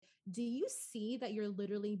do you see that you're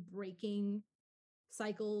literally breaking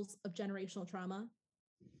cycles of generational trauma?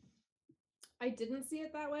 I didn't see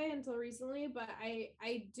it that way until recently, but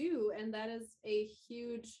I do, and that is a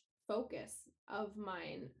huge focus of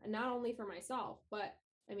mine, not only for myself, but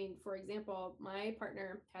I mean, for example, my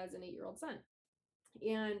partner has an 8-year-old son,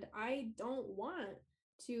 and I don't want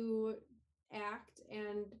to act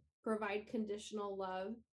and provide conditional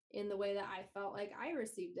love in the way that I felt like I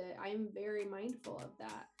received it. I'm very mindful of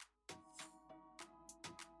that.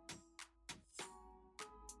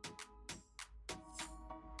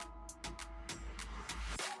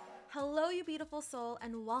 Hello, you beautiful soul,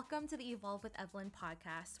 and welcome to the Evolve with Evelyn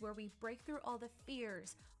podcast, where we break through all the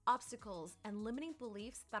fears, obstacles, and limiting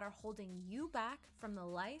beliefs that are holding you back from the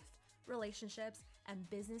life, relationships, and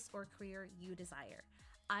business or career you desire.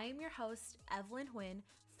 I am your host, Evelyn Huynh,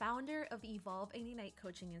 founder of the Evolve and Unite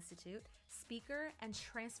Coaching Institute, speaker and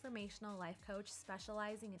transformational life coach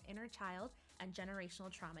specializing in inner child and generational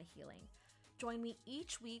trauma healing. Join me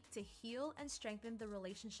each week to heal and strengthen the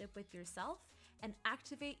relationship with yourself and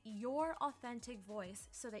activate your authentic voice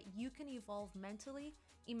so that you can evolve mentally,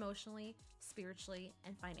 emotionally, spiritually,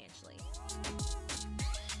 and financially.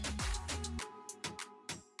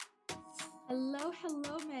 Hello,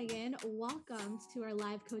 Megan. Welcome to our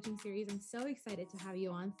live coaching series. I'm so excited to have you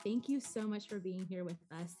on. Thank you so much for being here with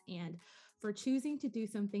us and for choosing to do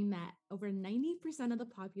something that over 90% of the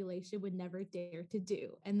population would never dare to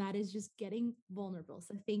do, and that is just getting vulnerable.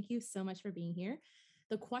 So thank you so much for being here.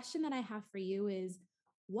 The question that I have for you is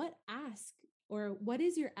what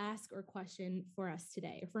is your ask or question for us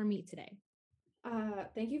today, or for me today?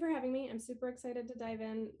 Thank you for having me. I'm super excited to dive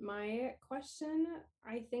in. My question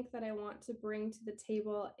I think that I want to bring to the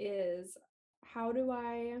table is, how do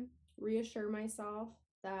I reassure myself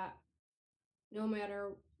that no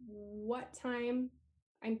matter what time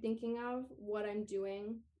I'm thinking of, what I'm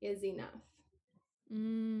doing is enough?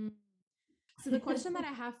 So the question that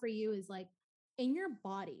I have for you is, like, in your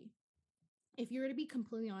body, if you were to be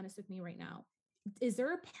completely honest with me right now, is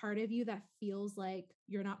there a part of you that feels like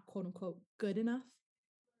you're not quote unquote good enough?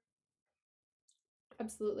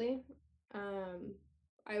 Absolutely.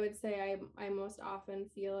 I would say I most often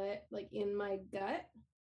feel it like in my gut.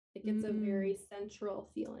 Like it's a very central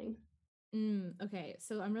feeling. Okay,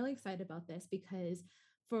 so I'm really excited about this because,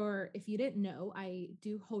 if you didn't know, I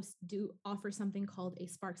do offer something called a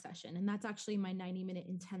Spark session. And that's actually my 90-minute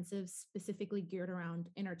intensive specifically geared around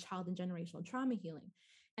inner child and generational trauma healing.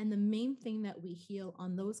 And the main thing that we heal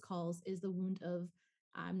on those calls is the wound of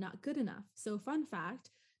I'm not good enough. So fun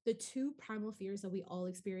fact, the two primal fears that we all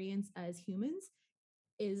experience as humans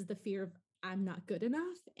is the fear of I'm not good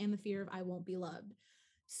enough and the fear of I won't be loved.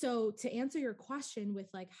 So to answer your question with,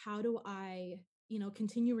 like, how do I,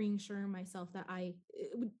 continue reassuring myself that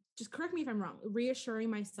just correct me if I'm wrong, reassuring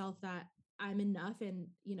myself that I'm enough. And,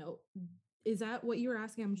 is that what you were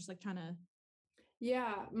asking? I'm just like trying to.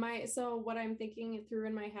 Yeah, so what I'm thinking through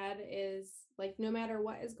in my head is, like, no matter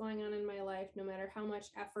what is going on in my life, no matter how much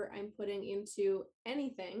effort I'm putting into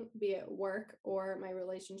anything, be it work or my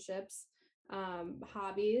relationships,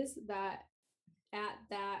 hobbies, that at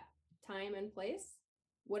that time and place,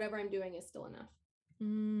 whatever I'm doing is still enough.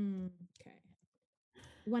 Okay.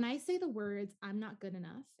 When I say the words, I'm not good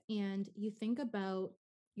enough, and you think about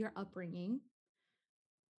your upbringing,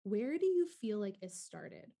 where do you feel like it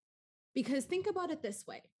started? Because think about it this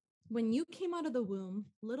way. When you came out of the womb,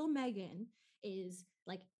 little Megan is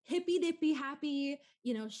like hippy dippy happy.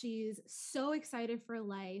 She's so excited for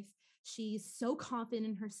life. She's so confident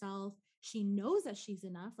in herself. She knows that she's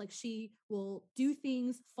enough. Like, she will do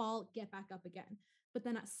things, fall, get back up again. But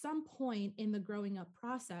then at some point in the growing up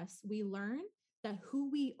process, we learn that who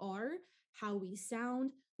we are, how we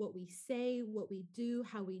sound, what we say, what we do,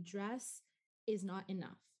 how we dress is not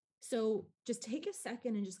enough. So just take a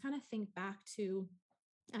second and just kind of think back to,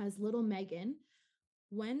 as little Megan,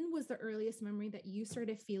 when was the earliest memory that you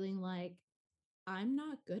started feeling like I'm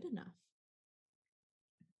not good enough?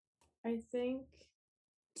 I think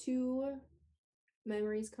two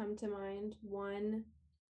memories come to mind. One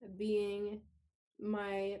being,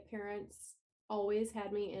 my parents always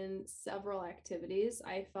had me in several activities.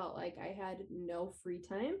 I felt like I had no free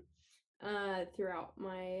time throughout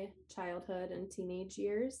my childhood and teenage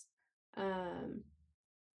years. And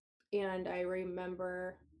I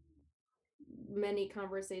remember many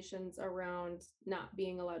conversations around not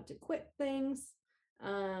being allowed to quit things.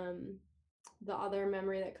 The other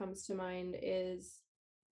memory that comes to mind is,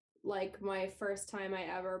 like, my first time I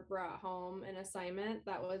ever brought home an assignment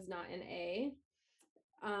that was not an A.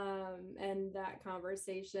 And that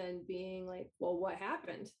conversation being like, well, what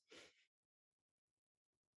happened?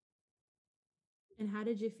 And how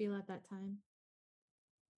did you feel at that time?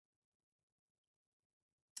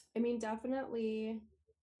 I mean, definitely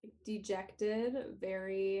dejected,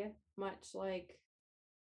 very much well,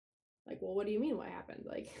 what do you mean what happened?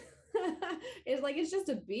 Like it's just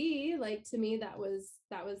a B. Like to me that was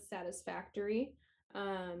satisfactory.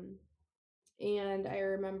 Um and I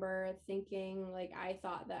remember thinking like I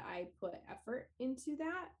thought that I put effort into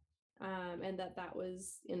that, and that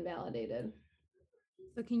was invalidated.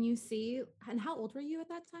 So can you see, and how old were you at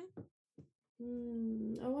that time?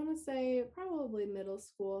 I want to say probably middle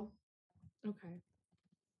school. Okay.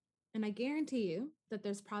 And I guarantee you that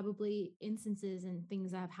there's probably instances and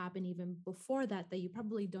things that have happened even before that that you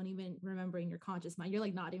probably don't even remember in your conscious mind. You're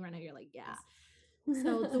like nodding right now. You're like, yeah.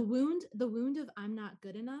 So the wound of I'm not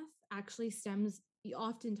good enough actually stems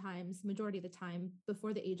oftentimes, majority of the time,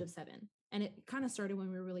 before the age of 7. And it kind of started when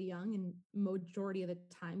we were really young, and majority of the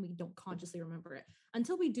time we don't consciously remember it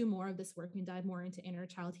until we do more of this work and dive more into inner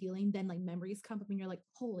child healing. Then like memories come up and you're like,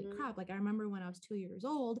 holy crap. Like I remember when I was 2 years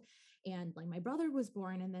old and like my brother was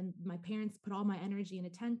born, and then my parents put all my energy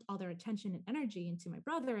and all their attention and energy into my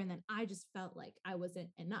brother. And then I just felt like I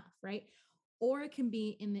wasn't enough. Right. Or it can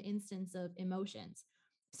be in the instance of emotions.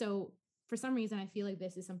 So for some reason, I feel like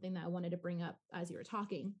this is something that I wanted to bring up as you were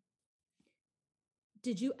talking.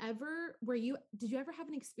 Did you ever have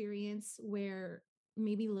an experience where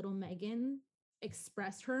maybe little Megan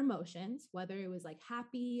expressed her emotions, whether it was like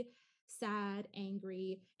happy, sad,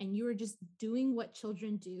 angry, and you were just doing what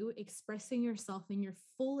children do, expressing yourself in your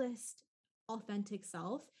fullest authentic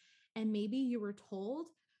self, and maybe you were told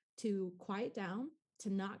to quiet down, to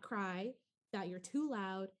not cry, that you're too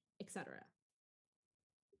loud, etc.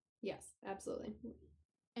 Yes, absolutely.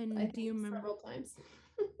 I And do you think remember several times.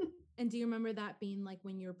 that being like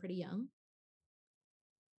when you were pretty young?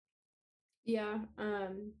 Yeah.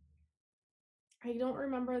 I don't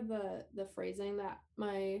remember the phrasing that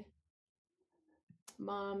my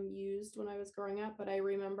mom used when I was growing up, but I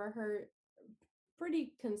remember her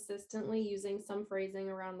pretty consistently using some phrasing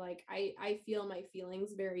around like I feel my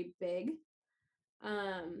feelings very big,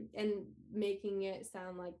 and making it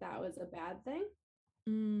sound like that was a bad thing.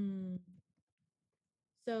 Mm.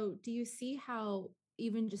 So, do you see how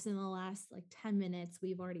even just in the last like 10 minutes,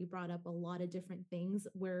 we've already brought up a lot of different things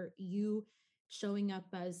where you showing up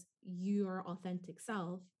as your authentic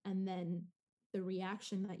self, and then the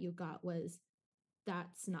reaction that you got was,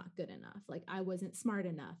 that's not good enough. Like, I wasn't smart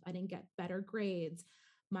enough. I didn't get better grades.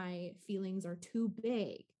 My feelings are too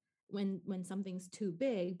big. When something's too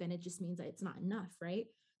big, then it just means that it's not enough, right?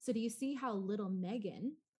 So do you see how little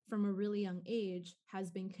Megan from a really young age has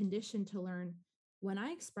been conditioned to learn, when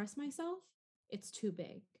I express myself, it's too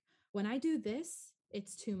big. When I do this,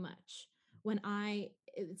 it's too much.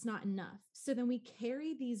 It's not enough. So then we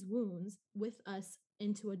carry these wounds with us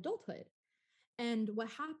into adulthood. And what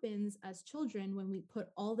happens as children when we put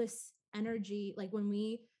all this energy, like when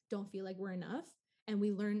we don't feel like we're enough, and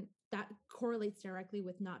we learn that correlates directly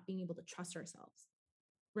with not being able to trust ourselves,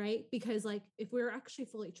 right? Because like if we're actually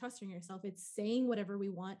fully trusting yourself, it's saying whatever we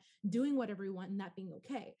want, doing whatever we want, and that being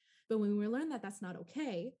okay. But when we learn that that's not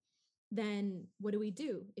okay, then what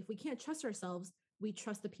do? If we can't trust ourselves, we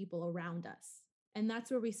trust the people around us. And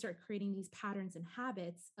that's where we start creating these patterns and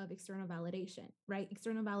habits of external validation, right?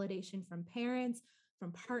 External validation from parents,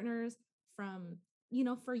 from partners, from,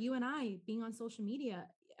 for you and I being on social media.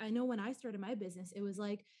 I know when I started my business, it was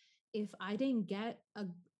like, if I didn't get a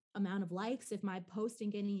amount of likes, if my post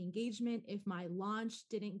didn't get any engagement, if my launch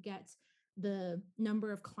didn't get the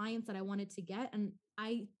number of clients that I wanted to get, and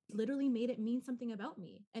I literally made it mean something about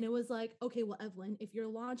me. And it was like, okay, well, Evelyn, if your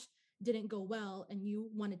launch didn't go well and you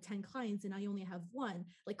wanted 10 clients and I only have one,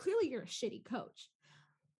 like clearly you're a shitty coach.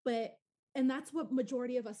 And that's what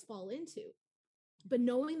majority of us fall into. But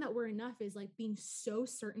knowing that we're enough is like being so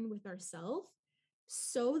certain with ourselves,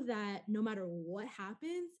 so that no matter what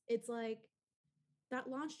happens, it's like that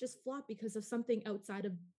launch just flopped because of something outside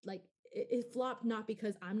of, like, it flopped not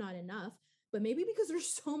because I'm not enough, but maybe because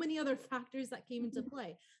there's so many other factors that came into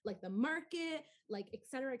play, like the market, like et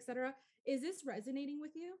cetera, et cetera. Is this resonating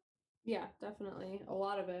with you? Yeah, definitely. A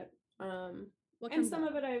lot of it. What And comes some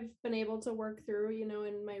up? of it I've been able to work through,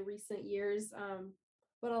 in my recent years.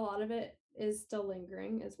 But a lot of it is still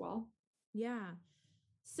lingering as well. Yeah.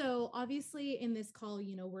 So obviously in this call,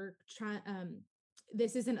 we're trying,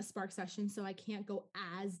 this isn't a spark session, so I can't go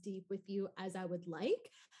as deep with you as I would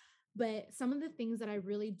like. But some of the things that I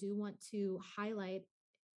really do want to highlight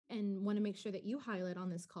and want to make sure that you highlight on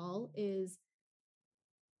this call is,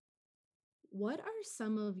 what are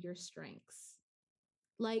some of your strengths?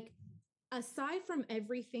 Like, aside from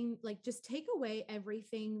everything, like just take away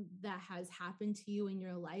everything that has happened to you in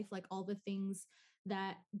your life, like all the things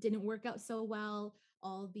that didn't work out so well,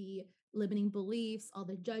 all the limiting beliefs, all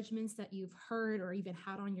the judgments that you've heard or even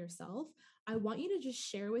had on yourself. I want you to just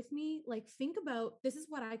share with me, like, think about this is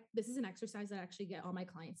an exercise that I actually get all my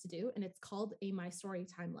clients to do, and it's called a My Story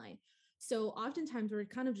timeline. So oftentimes we're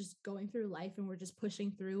kind of just going through life and we're just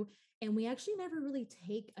pushing through, and we actually never really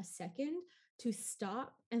take a second to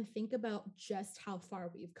stop and think about just how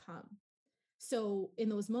far we've come. So in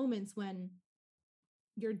those moments when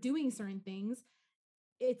you're doing certain things,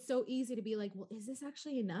 it's so easy to be like, well, is this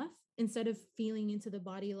actually enough? Instead of feeling into the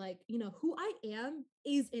body, like, who I am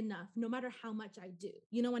is enough, no matter how much I do.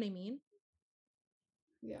 You know what I mean?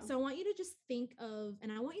 Yeah. So I want you to just think of,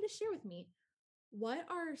 and I want you to share with me, what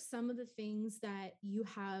are some of the things that you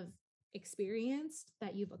have experienced,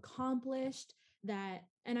 that you've accomplished,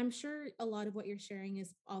 and I'm sure a lot of what you're sharing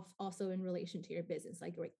is also in relation to your business.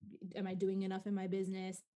 Like, am I doing enough in my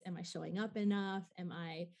business? Am I showing up enough? Am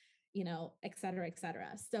I, et cetera, et cetera.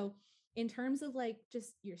 So in terms of like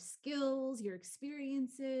just your skills, your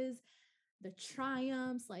experiences, the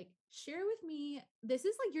triumphs, like, share with me. This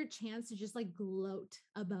is like your chance to just like gloat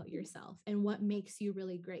about yourself and what makes you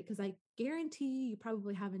really great. Cause I guarantee you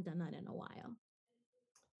probably haven't done that in a while.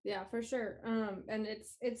 Yeah, for sure. And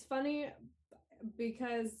it's funny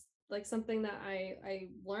because like something that I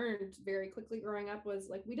learned very quickly growing up was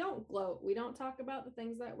like, we don't gloat. We don't talk about the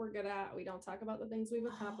things that we're good at. We don't talk about the things we've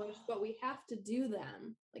accomplished, but we have to do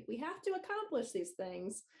them. Like, we have to accomplish these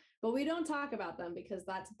things, but we don't talk about them because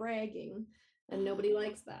that's bragging and nobody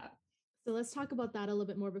likes that. So let's talk about that a little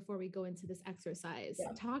bit more before we go into this exercise.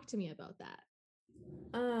 Yeah. Talk to me about that.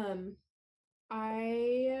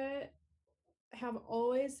 I have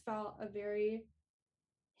always felt a very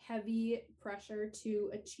heavy pressure to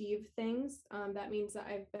achieve things. That means that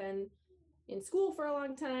I've been in school for a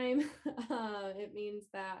long time. It means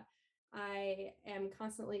that I am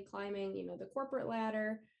constantly climbing, the corporate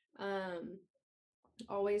ladder,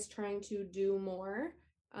 always trying to do more.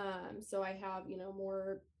 So I have,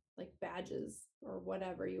 more like badges or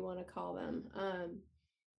whatever you want to call them.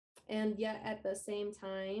 And yet at the same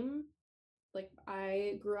time, like,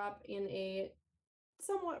 I grew up in a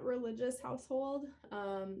somewhat religious household,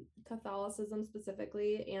 Catholicism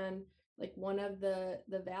specifically, and like one of the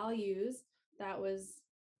values that was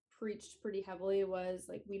preached pretty heavily was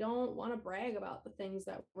like, we don't want to brag about the things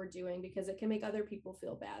that we're doing because it can make other people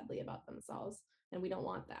feel badly about themselves, and we don't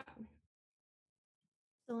want that.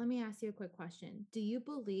 So let me ask you a quick question. Do you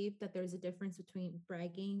believe that there's a difference between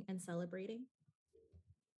bragging and celebrating?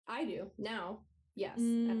 I do now. Yes,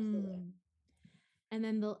 absolutely. And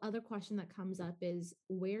then the other question that comes up is,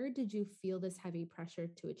 where did you feel this heavy pressure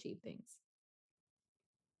to achieve things?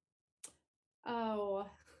 Oh,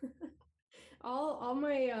 all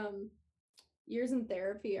my years in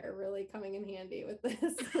therapy are really coming in handy with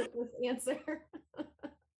this answer.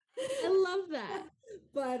 I love that.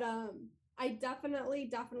 But I definitely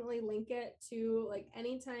link it to like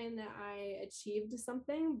anytime that I achieved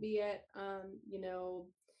something, be it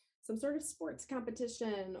some sort of sports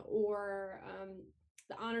competition or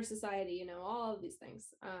the honor society, all of these things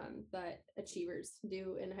that achievers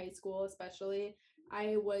do in high school, especially.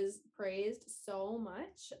 I was praised so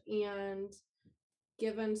much and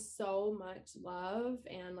given so much love,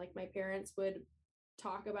 and like my parents would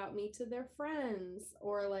talk about me to their friends,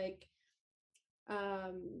 or like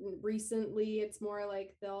recently it's more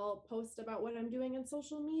like they'll post about what I'm doing on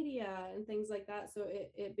social media and things like that. So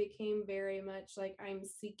it became very much like I'm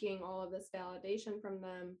seeking all of this validation from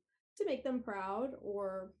them to make them proud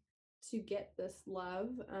or to get this love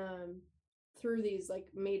through these like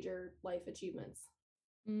major life achievements.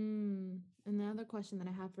 And the other question that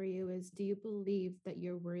I have for you is, do you believe that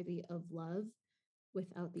you're worthy of love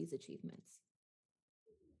without these achievements?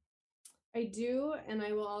 I do. And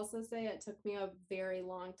I will also say it took me a very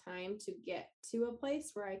long time to get to a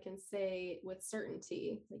place where I can say with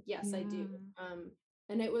certainty, like, yes, I do.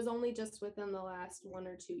 And it was only just within the last 1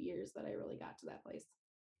 or 2 years that I really got to that place.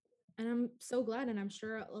 And I'm so glad. And I'm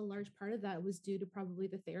sure a large part of that was due to probably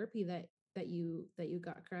the therapy that you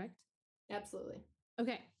got, correct? Absolutely.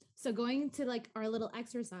 Okay. So going to like our little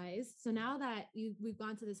exercise. So now that we've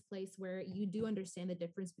gone to this place where you do understand the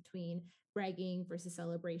difference between bragging versus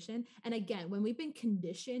celebration. And again, when we've been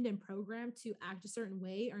conditioned and programmed to act a certain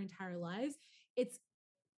way our entire lives, it's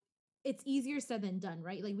easier said than done,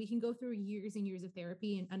 right? Like, we can go through years and years of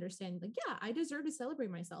therapy and understand like, yeah, I deserve to celebrate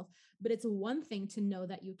myself. But it's one thing to know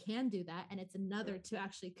that you can do that, and it's another to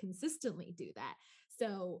actually consistently do that.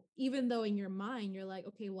 So even though in your mind you're like,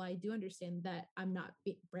 okay, well, I do understand that I'm not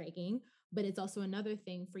bragging, but it's also another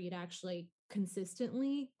thing for you to actually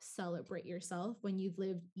consistently celebrate yourself when you've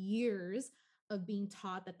lived years of being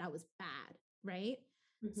taught that that was bad. right?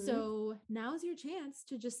 Mhm. So now's your chance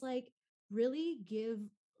to just like really give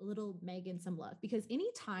little Megan some love, because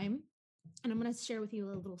anytime, and I'm going to share with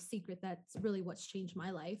you a little secret that's really what's changed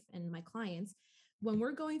my life and my clients. When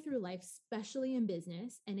we're going through life, especially in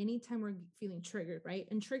business, and anytime we're feeling triggered, right?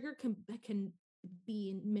 And trigger can be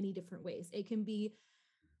in many different ways. It can be,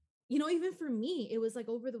 even for me, it was like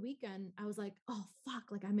over the weekend, I was like, oh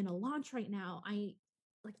fuck, like I'm in a launch right now. I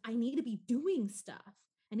need to be doing stuff.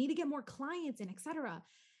 I need to get more clients in, etc.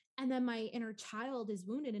 And then my inner child is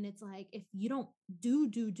wounded. And it's like, if you don't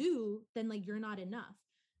do, then like you're not enough.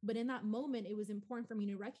 But in that moment, it was important for me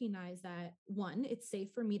to recognize that one, it's safe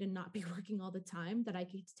for me to not be working all the time, that I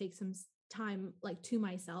get to take some time like to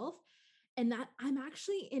myself, and that I'm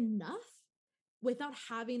actually enough without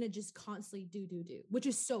having to just constantly do, which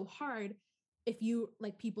is so hard if you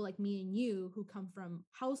like people like me and you who come from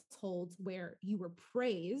households where you were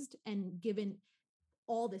praised and given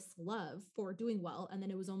all this love for doing well. And then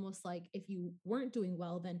it was almost like if you weren't doing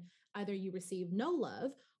well, then either you receive no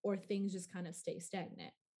love or things just kind of stay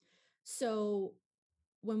stagnant. So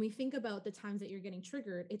when we think about the times that you're getting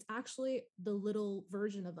triggered, it's actually the little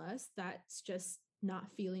version of us that's just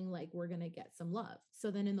not feeling like we're going to get some love. So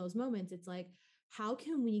then in those moments, it's like, how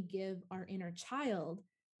can we give our inner child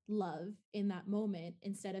love in that moment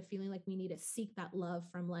instead of feeling like we need to seek that love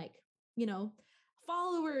from like,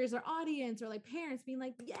 followers or audience or like parents being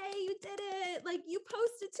like, yay, you did it. Like you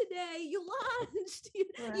posted today, you launched,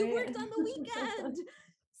 you worked on the weekend.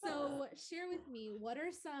 So share with me, what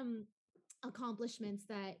are some accomplishments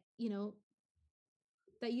that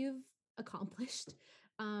that you've accomplished,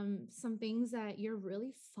 some things that you're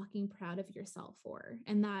really fucking proud of yourself for,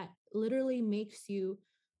 and that literally makes you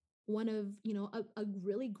one of a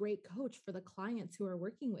really great coach for the clients who are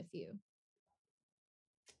working with you.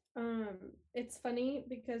 It's funny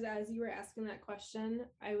because as you were asking that question,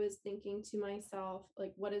 I was thinking to myself,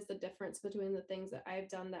 like, what is the difference between the things that I've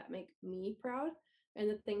done that make me proud and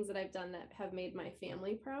the things that I've done that have made my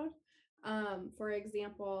family proud? For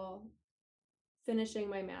example, finishing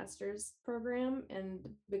my master's program and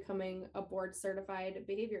becoming a board certified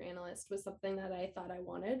behavior analyst was something that I thought I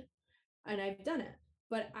wanted, and I've done it.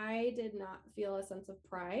 But I did not feel a sense of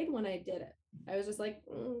pride when I did it. I was just like,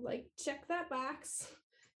 check that box,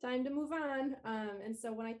 time to move on. And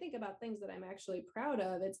so when I think about things that I'm actually proud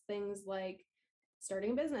of, it's things like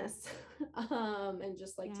starting a business, and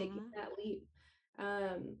just like taking that leap.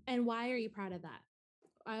 And why are you proud of that?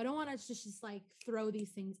 I don't want to just like throw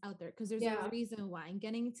these things out there, because there's a reason why, and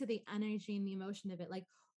getting to the energy and the emotion of it. Like,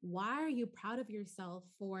 why are you proud of yourself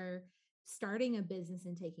for starting a business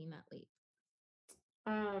and taking that leap?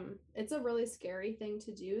 It's a really scary thing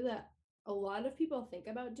to do that a lot of people think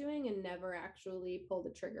about doing and never actually pull the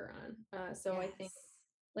trigger on. So I think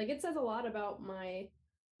like it says a lot about my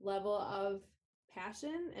level of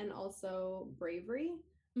passion and also bravery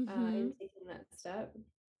in taking that step.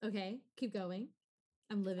 Okay, keep going.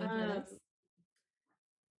 I'm living for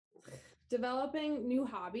this. Developing new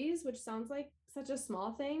hobbies, which sounds like such a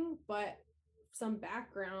small thing, but some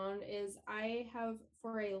background is I have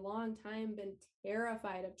for a long time been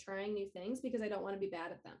terrified of trying new things because I don't want to be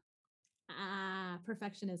bad at them.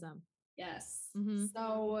 Perfectionism. Yes.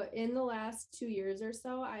 So in the last 2 years or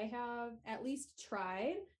so, I have at least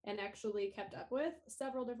tried and actually kept up with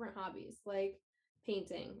several different hobbies like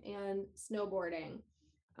painting and snowboarding,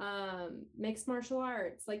 mixed martial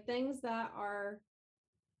arts, like things that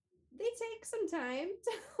they take some time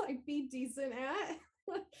to like be decent at.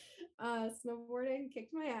 Snowboarding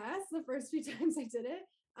kicked my ass the first few times I did it.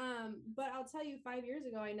 But I'll tell you, 5 years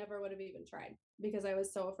ago, I never would have even tried because I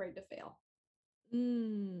was so afraid to fail.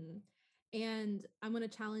 And I'm going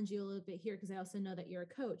to challenge you a little bit here, because I also know that you're a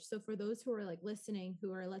coach. So for those who are like listening,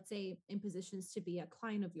 who are, let's say, in positions to be a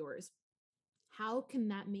client of yours, how can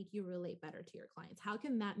that make you relate better to your clients? How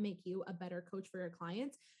can that make you a better coach for your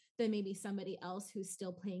clients than maybe somebody else who's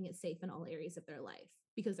still playing it safe in all areas of their life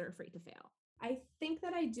because they're afraid to fail? I think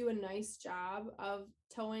that I do a nice job of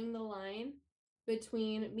towing the line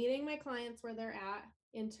between meeting my clients where they're at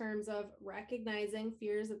in terms of recognizing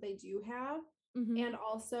fears that they do have, and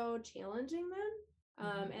also challenging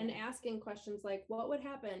them, and asking questions like, what would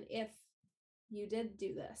happen if you did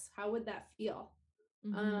do this? How would that feel?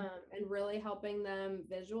 And really helping them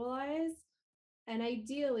visualize and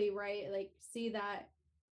ideally, right, like see that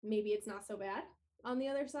maybe it's not so bad on the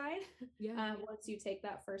other side. Once you take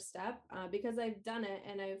that first step, because I've done it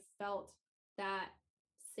and I've felt that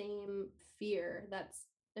same fear that's,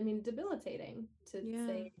 I mean, debilitating to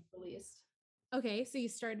say the least. Okay, so you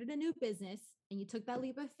started a new business and you took that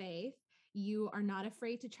leap of faith. You are not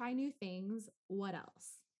afraid to try new things. What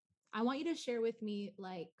else? I want you to share with me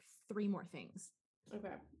like 3 more things.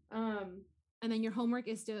 Okay. And then your homework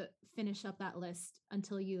is to finish up that list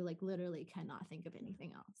until you like literally cannot think of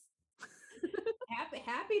anything else.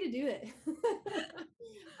 happy to do it.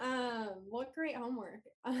 What great homework.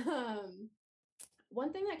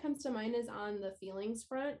 One thing that comes to mind is on the feelings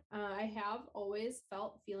front. I have always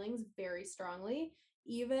felt feelings very strongly,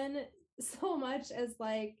 even so much as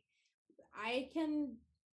like I can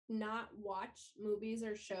not watch movies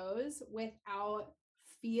or shows without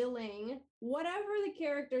feeling whatever the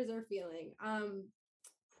characters are feeling.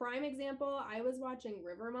 Prime example, I was watching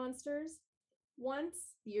River Monsters once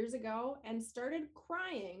years ago and started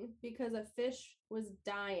crying because a fish was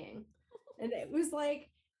dying. And it was like,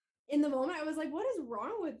 in the moment, I was like, what is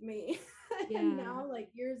wrong with me? And now, like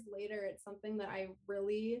years later, it's something that I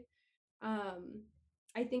really,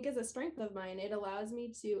 I think is a strength of mine. It allows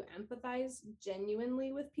me to empathize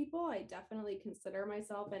genuinely with people. I definitely consider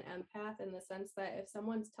myself an empath in the sense that if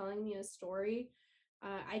someone's telling me a story,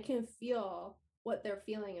 I can feel what they're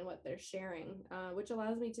feeling and what they're sharing, which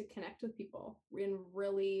allows me to connect with people in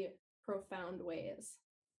really profound ways.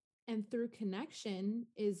 And through connection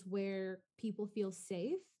is where people feel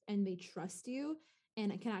safe and they trust you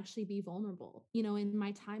and it can actually be vulnerable. You know, in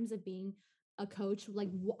my times of being a coach, like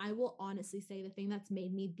I will honestly say the thing that's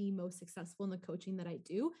made me the most successful in the coaching that I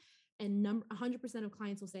do. And 100% of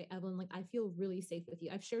clients will say, Evelyn, like, I feel really safe with you.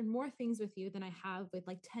 I've shared more things with you than I have with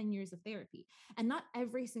like 10 years of therapy. And not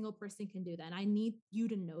every single person can do that. And I need you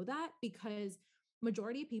to know that because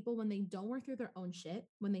majority of people, when they don't work through their own shit,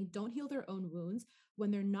 when they don't heal their own wounds, when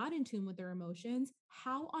they're not in tune with their emotions,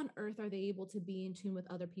 how on earth are they able to be in tune with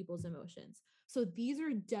other people's emotions? So these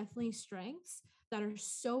are definitely strengths that are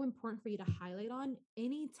so important for you to highlight on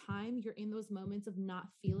anytime you're in those moments of not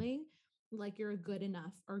feeling like you're a good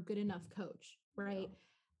enough or good enough coach, right? Yeah.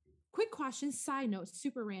 Quick question, side note,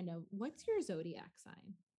 super random. What's your zodiac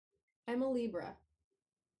sign? I'm a Libra.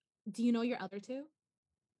 Do you know your other two?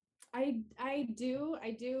 I do,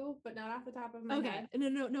 but not off the top of my head.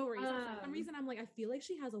 No worries. For some reason, I'm like, I feel like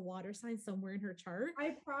she has a water sign somewhere in her chart.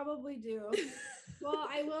 I probably do. Well,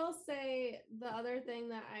 I will say the other thing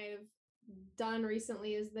that I've done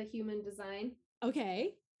recently is the human design.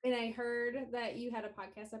 Okay. And I heard that you had a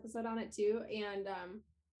podcast episode on it too. And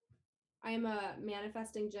I'm a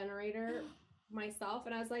manifesting generator myself.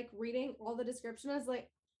 And I was like reading all the description. I was like,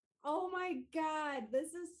 oh my God, this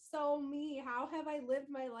is so me. How have I lived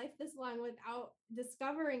my life this long without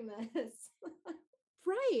discovering this?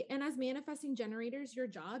 Right. And as manifesting generators, your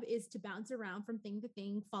job is to bounce around from thing to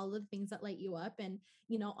thing, follow the things that light you up. And,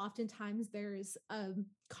 you know, oftentimes there's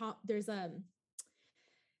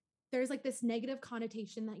like this negative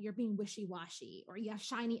connotation that you're being wishy-washy or you have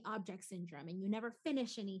shiny object syndrome and you never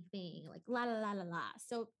finish anything, like la la la la la.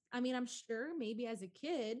 So, I mean, I'm sure maybe as a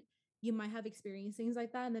kid, you might have experienced things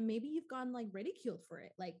like that. And then maybe you've gone like ridiculed for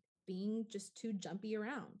it, like being just too jumpy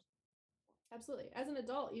around. Absolutely. As an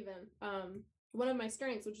adult, even, one of my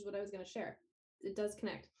strengths, which is what I was going to share, it does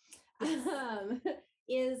connect,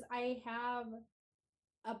 is I have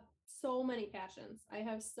so many passions. I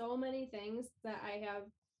have so many things that I have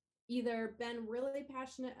either been really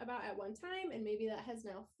passionate about at one time and maybe that has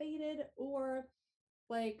now faded, or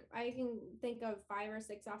like I can think of 5 or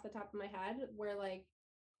 6 off the top of my head where like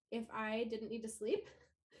if I didn't need to sleep,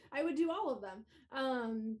 I would do all of them.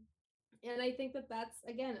 And I think that that's,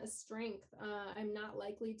 again, a strength. I'm not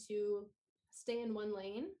likely to stay in one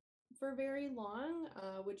lane for very long,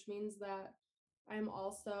 which means that I'm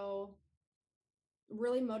also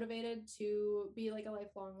really motivated to be like a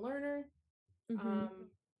lifelong learner. Mm-hmm.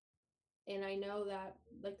 And I know that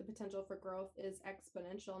like the potential for growth is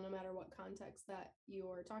exponential no matter what context that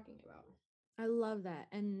you're talking about. I love that.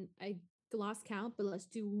 And I lost count, but let's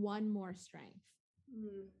do one more strength.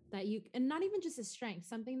 That you, and not even just a strength,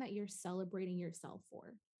 something that you're celebrating yourself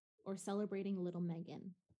for or celebrating little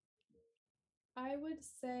Megan. I would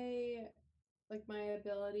say like my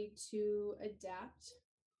ability to adapt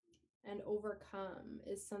and overcome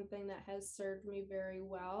is something that has served me very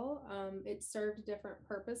well. It served different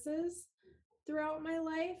purposes throughout my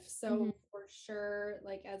life. So for sure,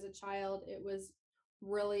 like as a child, it was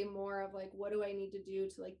really more of like, what do I need to do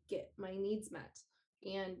to like get my needs met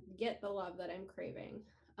and get the love that I'm craving?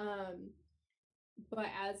 But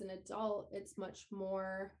as an adult, it's much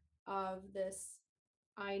more of this,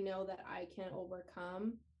 I know that I can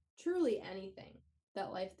overcome truly anything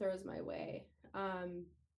that life throws my way.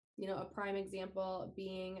 You know, a prime example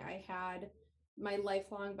being I had my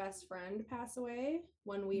lifelong best friend pass away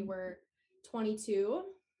when we were 22,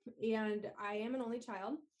 and I am an only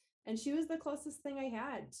child, and she was the closest thing I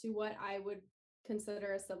had to what I would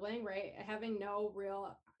consider a sibling, right? Having no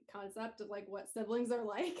real concept of like what siblings are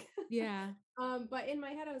like. Yeah. But in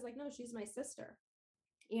my head, I was like, no, she's my sister.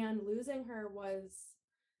 And losing her was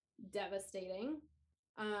devastating.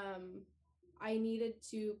 I needed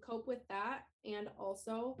to cope with that and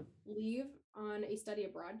also leave on a study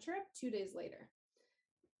abroad trip 2 days later.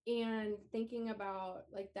 And thinking about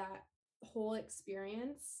like that whole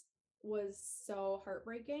experience was so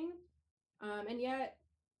heartbreaking. And yet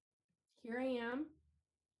here I am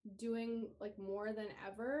doing like more than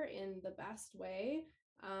ever in the best way,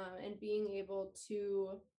 and being able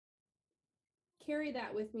to carry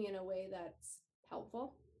that with me in a way that's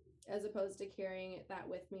helpful as opposed to carrying that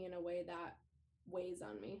with me in a way that weighs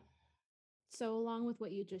on me. So, along with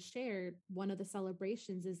what you just shared, one of the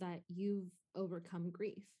celebrations is that you've overcome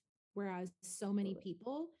grief, whereas so many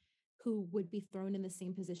people who would be thrown in the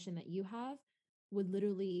same position that you have would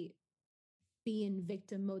literally be in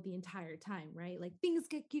victim mode the entire time, right? Like things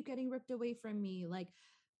keep getting ripped away from me. Like,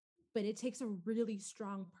 but it takes a really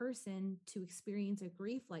strong person to experience a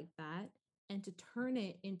grief like that and to turn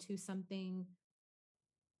it into something,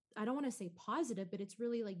 I don't want to say positive, but it's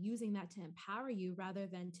really like using that to empower you rather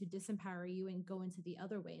than to disempower you and go into the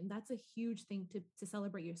other way. And that's a huge thing to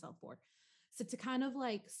celebrate yourself for. So to kind of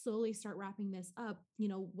like slowly start wrapping this up,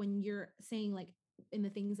 when you're saying like in the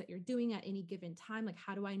things that you're doing at any given time, like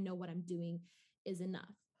how do I know what I'm doing is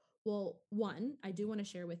enough? Well, one, I do want to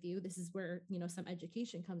share with you, this is where, some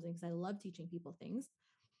education comes in because I love teaching people things.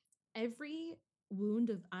 Every wound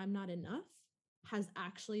of I'm not enough has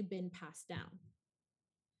actually been passed down.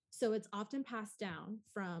 So it's often passed down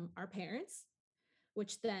from our parents,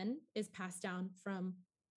 which then is passed down from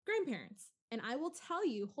grandparents. And I will tell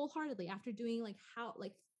you wholeheartedly, after doing like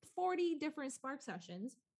 40 different Spark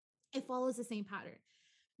sessions, it follows the same pattern.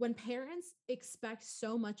 When parents expect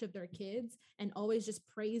so much of their kids and always just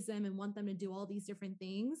praise them and want them to do all these different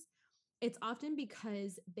things, it's often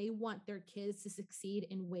because they want their kids to succeed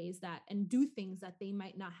in ways that and do things that they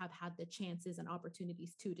might not have had the chances and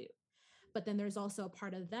opportunities to do. But then there's also a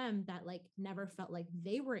part of them that like never felt like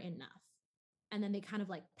they were enough. And then they kind of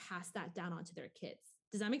like pass that down onto their kids.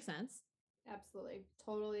 Does that make sense? Absolutely.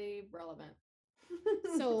 Totally relevant.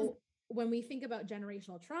 So when we think about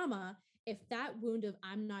generational trauma, if that wound of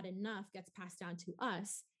I'm not enough gets passed down to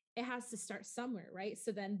us, it has to start somewhere, right?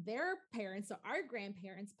 So then their parents or our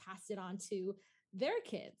grandparents passed it on to their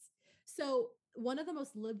kids. So one of the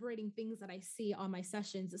most liberating things that I see on my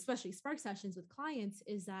sessions, especially Spark sessions with clients,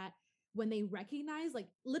 is that when they recognize, like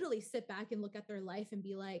literally sit back and look at their life and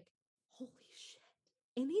be like, holy shit,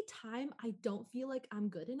 anytime I don't feel like I'm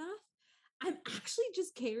good enough, I'm actually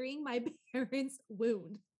just carrying my parents'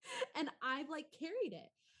 wound and I've like carried it.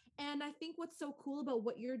 And I think what's so cool about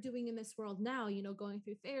what you're doing in this world now, going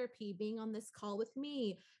through therapy, being on this call with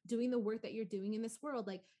me, doing the work that you're doing in this world,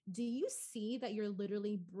 like, do you see that you're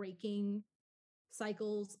literally breaking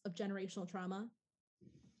cycles of generational trauma?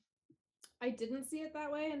 I didn't see it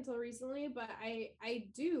that way until recently, but I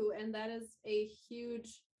do, and that is a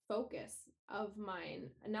huge focus of mine,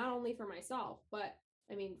 not only for myself, but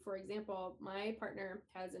I mean, for example, my partner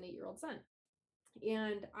has an 8-year-old son,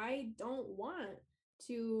 and I don't want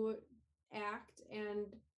to act and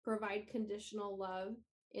provide conditional love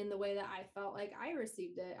in the way that I felt like I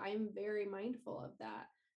received it. I'm very mindful of that.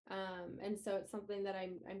 And so it's something that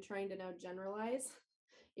I'm trying to now generalize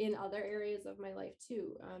in other areas of my life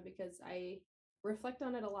too, because I reflect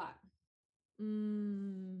on it a lot.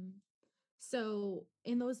 Mm. So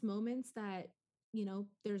in those moments that,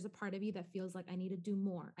 there's a part of you that feels like I need to do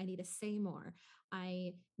more, I need to say more,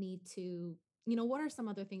 I need to, what are some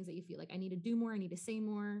other things that you feel like I need to do more, I need to say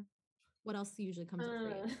more? What else usually comes up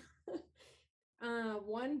for you?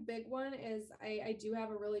 One big one is I do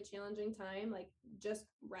have a really challenging time, like just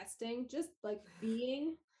resting, just like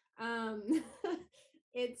being. Um,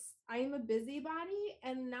 I'm a busybody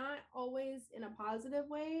and not always in a positive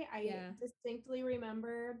way. I Yeah. distinctly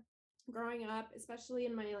remember growing up, especially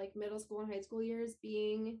in my like middle school and high school years,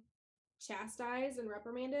 being chastised and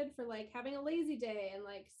reprimanded for like having a lazy day and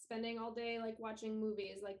like spending all day like watching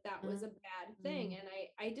movies. Like that was a bad thing. And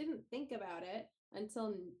I didn't think about it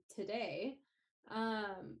until today.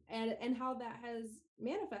 And how that has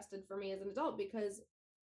manifested for me as an adult, because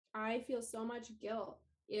I feel so much guilt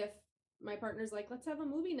if my partner's like, let's have a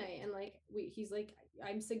movie night. And like, he's like,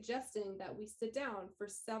 I'm suggesting that we sit down for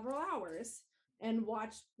several hours and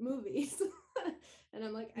watch movies. And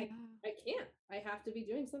I'm like, Yeah. I can't, I have to be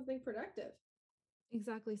doing something productive.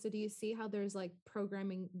 Exactly. So do you see how there's like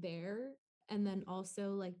programming there? And then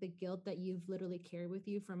also like the guilt that you've literally carried with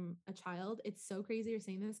you from a child. It's so crazy you're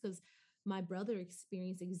saying this because my brother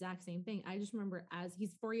experienced the exact same thing. I just remember, as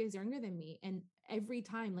he's 4 years younger than me, and every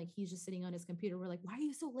time like he's just sitting on his computer, we're like, why are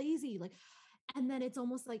you so lazy? Like, and then it's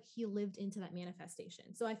almost like he lived into that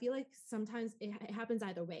manifestation. So I feel like sometimes it happens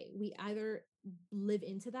either way. We either live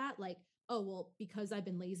into that, like, oh, well, because I've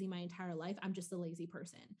been lazy my entire life, I'm just a lazy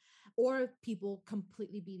person. Or people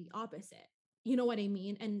completely be the opposite. You know what I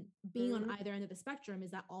mean? And being on Mhm. either end of the spectrum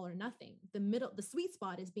is that all or nothing. The middle, the sweet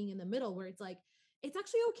spot is being in the middle, where it's like, it's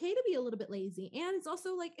actually okay to be a little bit lazy. And it's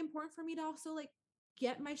also like important for me to also like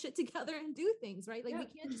get my shit together and do things, right? Like we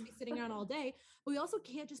Yep. can't just be sitting around all day, but we also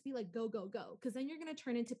can't just be like, go, go, go. Cause then you're going to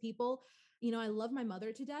turn into people, you know, I love my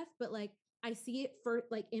mother to death, but like I see it for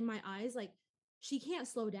like in my eyes, like she can't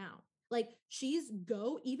slow down. Like she's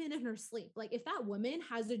go even in her sleep. Like if that woman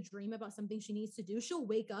has a dream about something she needs to do, she'll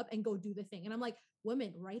wake up and go do the thing. And I'm like,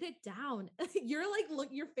 woman, write it down. You're like, look,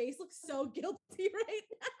 your face looks so guilty right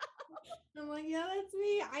I'm like, yeah, that's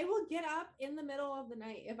me. I will get up in the middle of the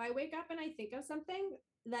night. If I wake up and I think of something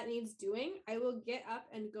that needs doing, I will get up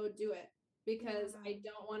and go do it because now. I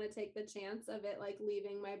don't want to take the chance of it like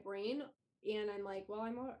leaving my brain. And I'm like, well,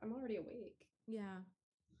 I'm already awake. Yeah.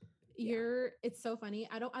 Yeah. It's so funny.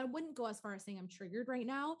 I wouldn't go as far as saying I'm triggered right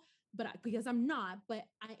now, but because I'm not, but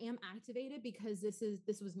I am activated because this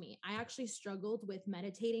was me. I actually struggled with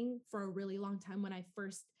meditating for a really long time when I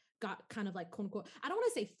first got kind of like quote unquote, I don't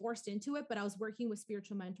want to say forced into it, but I was working with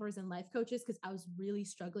spiritual mentors and life coaches because I was really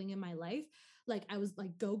struggling in my life. Like I was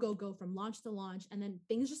like go, go, go from launch to launch. And then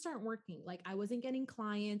things just aren't working. Like I wasn't getting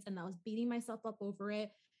clients and I was beating myself up over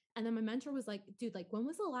it. And then my mentor was like, dude, like when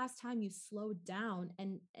was the last time you slowed down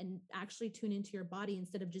and actually tune into your body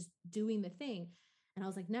instead of just doing the thing? And I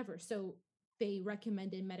was like, never. So they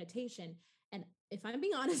recommended meditation. And if I'm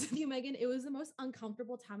being honest with you, Megan, it was the most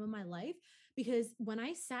uncomfortable time of my life because when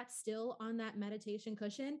I sat still on that meditation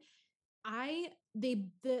cushion,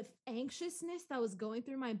 the anxiousness that was going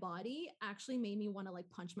through my body actually made me want to like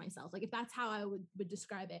punch myself. Like if that's how I would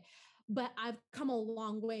describe it. But I've come a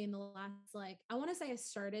long way in the last, like, I want to say I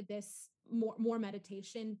started this more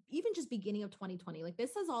meditation, even just beginning of 2020. Like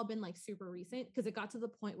this has all been like super recent because it got to the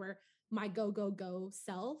point where my go, go, go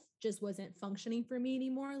self just wasn't functioning for me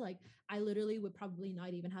anymore. Like I literally would probably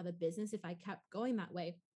not even have a business if I kept going that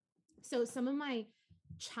way. So some of my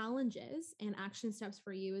challenges and action steps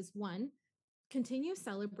for you is one, continue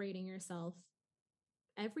celebrating yourself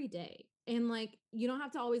every day. And like, you don't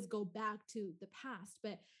have to always go back to the past,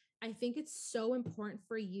 but I think it's so important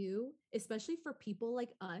for you, especially for people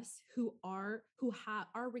like us are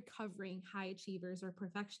recovering high achievers or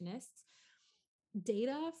perfectionists.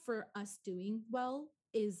 Data for us doing well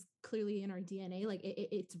is clearly in our DNA. Like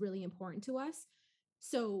it's really important to us.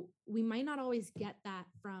 So we might not always get that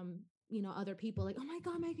from, you know, other people like, oh my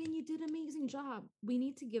God, Megan, you did an amazing job. We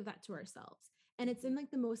need to give that to ourselves. And it's in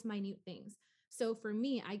like the most minute things. So for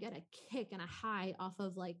me, I get a kick and a high off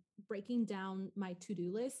of like breaking down my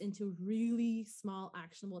to-do list into really small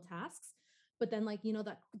actionable tasks. But then like, you know,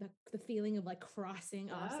 that the feeling of like crossing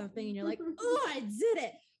off Yeah. something and you're like, oh, I did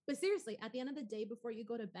it. But seriously, at the end of the day, before you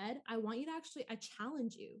go to bed, I want you to actually, I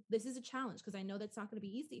challenge you. This is a challenge because I know that's not going to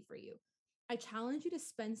be easy for you. I challenge you to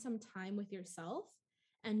spend some time with yourself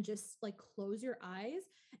and just like close your eyes.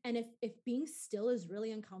 And if being still is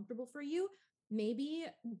really uncomfortable for you, maybe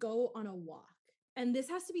go on a walk. And this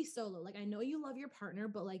has to be solo. Like I know you love your partner,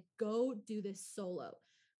 but like go do this solo.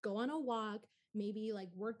 Go on a walk, maybe like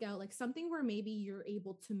work out, like something where maybe you're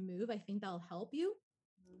able to move. I think that'll help you.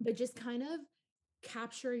 But just kind of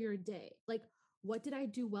capture your day. Like, what did I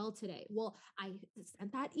do well today? Well, I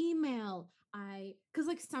sent that email. Because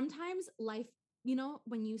like sometimes life, you know,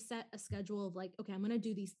 when you set a schedule of like, okay, I'm going to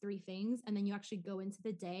do these three things, and then you actually go into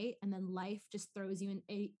the day, and then life just throws you in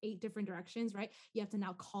eight different directions, right? You have to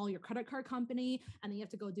now call your credit card company, and then you have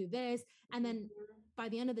to go do this. And then by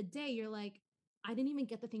the end of the day, you're like, I didn't even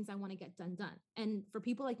get the things I want to get done. And for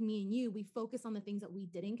people like me and you, we focus on the things that we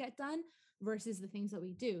didn't get done versus the things that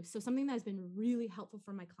we do. So something that has been really helpful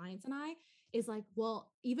for my clients and I is like,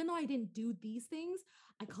 well, even though I didn't do these things,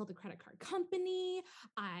 I called the credit card company.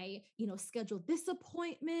 I, you know, scheduled this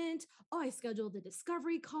appointment. Oh, I scheduled a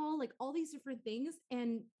discovery call, like all these different things.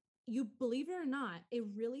 And you believe it or not, it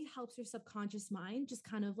really helps your subconscious mind just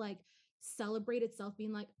kind of like celebrate itself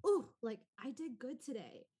being like, oh, like I did good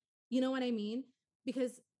today. You know what I mean?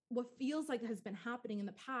 Because what feels like has been happening in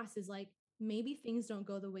the past is like, maybe things don't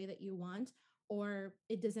go the way that you want, or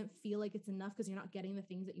it doesn't feel like it's enough because you're not getting the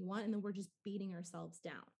things that you want. And then we're just beating ourselves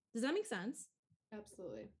down. Does that make sense?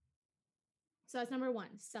 Absolutely. So that's number one,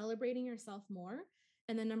 celebrating yourself more.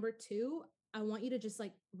 And then number two, I want you to just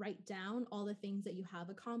like write down all the things that you have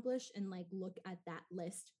accomplished and like look at that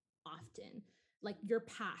list often. like your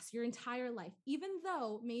past, your entire life, even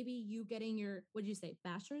though maybe you getting your, what'd you say,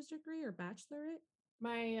 bachelor's degree or bachelorette?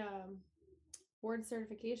 My board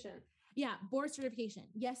certification. Yeah, board certification.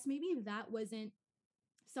 Yes, maybe that wasn't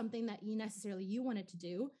something that you wanted to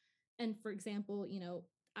do. And for example,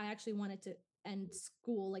 I actually wanted to end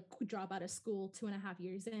school, like drop out of school 2.5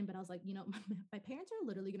 years in, but I was like, my parents are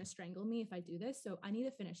literally going to strangle me if I do this. So I need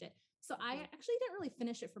to finish it. So I actually didn't really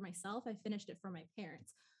finish it for myself. I finished it for my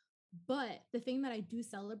parents. But the thing that I do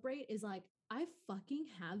celebrate is like, I fucking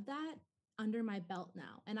have that under my belt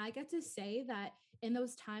now. And I get to say that in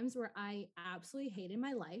those times where I absolutely hated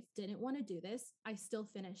my life, didn't want to do this, I still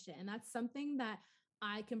finished it. And that's something that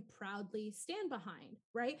I can proudly stand behind.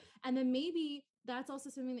 Right. And then maybe that's also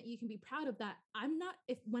something that you can be proud of, that I'm not,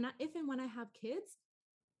 if and when I have kids,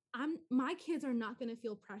 my kids are not going to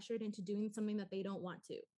feel pressured into doing something that they don't want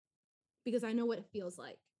to, because I know what it feels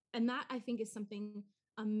like. And that, I think, is something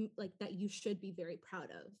like that you should be very proud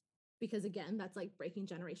of, because again, that's like breaking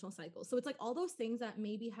generational cycles. So it's like all those things that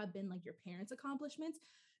maybe have been like your parents' accomplishments,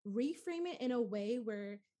 reframe it in a way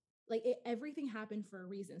where like everything happened for a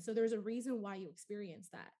reason. So there's a reason why you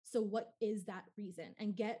experienced that. So what is that reason?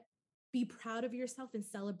 And be proud of yourself and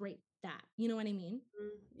celebrate that. You know what I mean?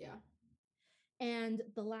 Yeah. And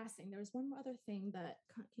the last thing, there was one other thing that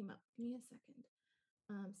came up. Give me a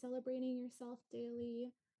second. Celebrating yourself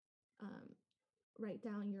daily. Write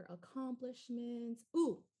down your accomplishments.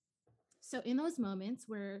 Ooh, so in those moments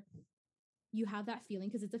where you have that feeling,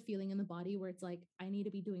 because it's a feeling in the body where it's like, I need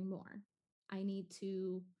to be doing more. I need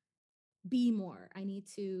to be more. I need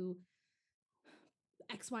to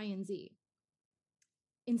X, Y, and Z.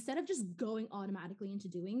 Instead of just going automatically into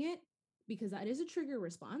doing it, because that is a trigger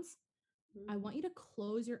response, I want you to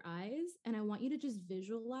close your eyes and I want you to just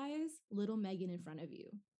visualize little Megan in front of you.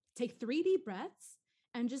 Take 3 deep breaths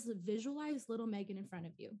and just visualize little Megan in front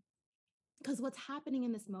of you. Because what's happening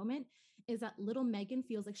in this moment is that little Megan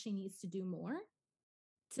feels like she needs to do more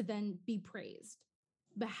to then be praised.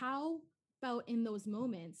 But how about in those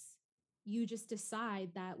moments, you just decide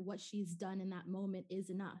that what she's done in that moment is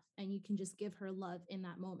enough and you can just give her love in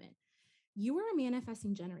that moment? You are a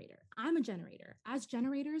manifesting generator. I'm a generator. As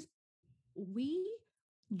generators, we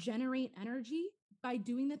generate energy by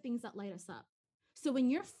doing the things that light us up. So when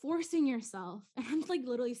you're forcing yourself, and I'm like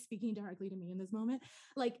literally speaking directly to me in this moment,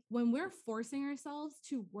 like when we're forcing ourselves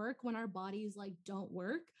to work when our bodies like don't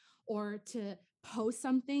work, or to post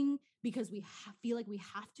something because we feel like we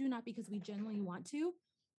have to, not because we genuinely want to,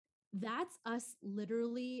 that's us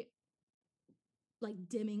literally like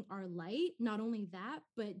dimming our light. Not only that,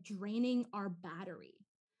 but draining our battery.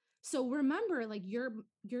 So remember, like your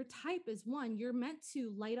type is one, you're meant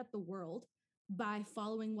to light up the world by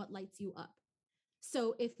following what lights you up.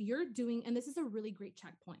 So if you're doing, and this is a really great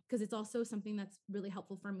checkpoint, because it's also something that's really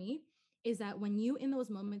helpful for me, is that when you in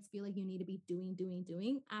those moments feel like you need to be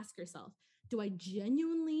doing, ask yourself, do I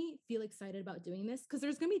genuinely feel excited about doing this? Because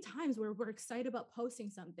there's going to be times where we're excited about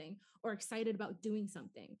posting something or excited about doing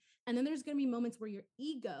something. And then there's going to be moments where your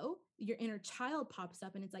ego, your inner child pops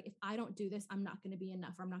up and it's like, if I don't do this, I'm not going to be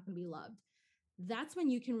enough, or I'm not going to be loved. That's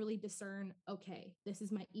when you can really discern, okay, this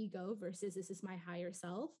is my ego versus this is my higher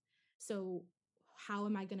self. So how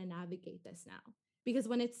am I going to navigate this now? Because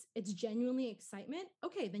when it's genuinely excitement,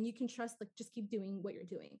 okay, then you can trust, like, just keep doing what you're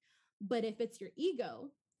doing. But if it's your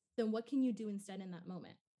ego, then what can you do instead in that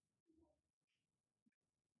moment?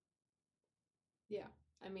 Yeah.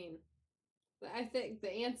 I mean, I think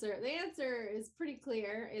the answer is pretty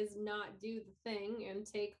clear, is not do the thing, and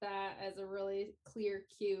take that as a really clear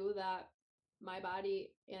cue that my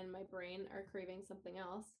body and my brain are craving something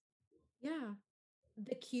else. Yeah.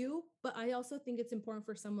 The cue, but I also think it's important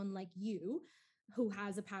for someone like you who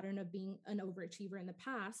has a pattern of being an overachiever in the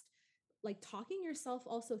past, like talking yourself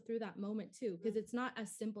also through that moment too, because it's not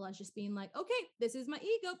as simple as just being like, okay, this is my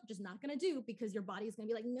ego, just not gonna do, because your body's gonna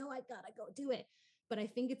be like, no, I gotta go do it. But I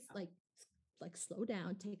think it's like slow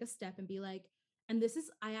down, take a step and be like, and this is,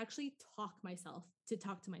 I actually talk to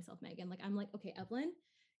myself, Megan. Like, I'm like, okay, Evelyn,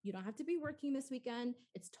 you don't have to be working this weekend.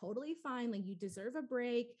 It's totally fine. Like, you deserve a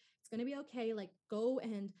break. It's going to be okay. Like, go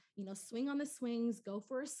and, swing on the swings, go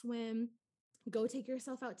for a swim, go take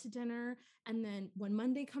yourself out to dinner. And then when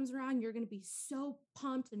Monday comes around, you're going to be so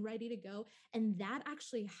pumped and ready to go. And that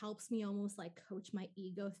actually helps me almost like coach my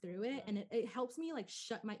ego through it. And it helps me like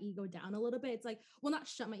shut my ego down a little bit. It's like, well, not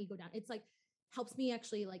shut my ego down. It's like, helps me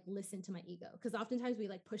actually like listen to my ego. Cause oftentimes we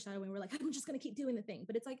like push that away. We're like, I'm just going to keep doing the thing.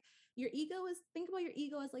 But it's like, think about your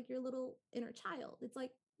ego as like your little inner child. It's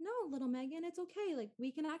like, no, little Megan, it's okay. Like, we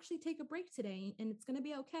can actually take a break today and it's going to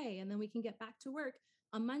be okay. And then we can get back to work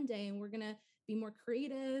on Monday and we're going to be more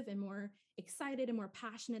creative and more excited and more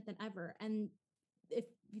passionate than ever. And if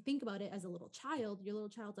you think about it as a little child, your little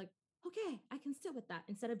child's like, okay, I can sit with that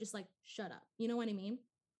instead of just like, shut up. You know what I mean?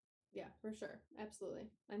 Yeah, for sure. Absolutely.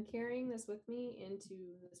 I'm carrying this with me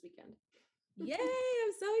into this weekend. Yay.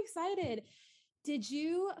 I'm so excited. Did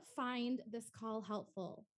you find this call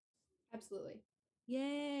helpful? Absolutely.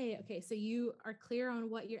 Yay. Okay. So you are clear on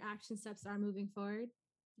what your action steps are moving forward?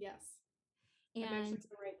 Yes. And I'm actually going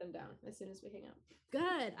to write them down as soon as we hang out.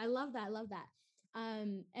 good. I love that. I love that.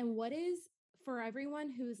 And what is, for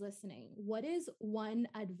everyone who's listening, what is one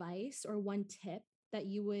advice or one tip that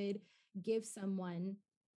you would give someone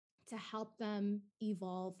to help them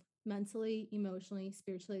evolve mentally, emotionally,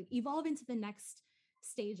 spiritually, evolve into the next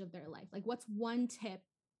stage of their life? Like, what's one tip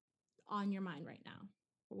on your mind right now?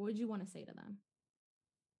 What would you want to say to them?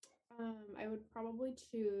 I would probably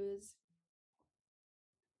choose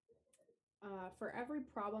for every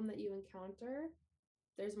problem that you encounter,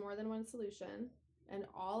 there's more than one solution, and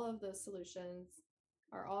all of those solutions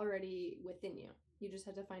are already within you. You just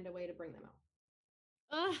have to find a way to bring them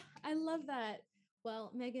out. I love that.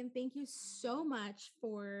 Well, Megan, thank you so much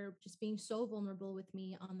for just being so vulnerable with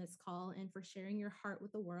me on this call and for sharing your heart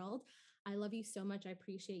with the world. I love you so much. I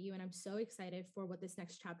appreciate you. And I'm so excited for what this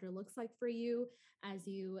next chapter looks like for you as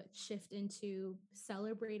you shift into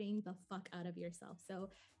celebrating the fuck out of yourself. So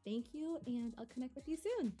thank you. And I'll connect with you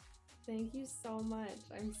soon. Thank you so much.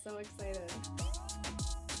 I'm so excited.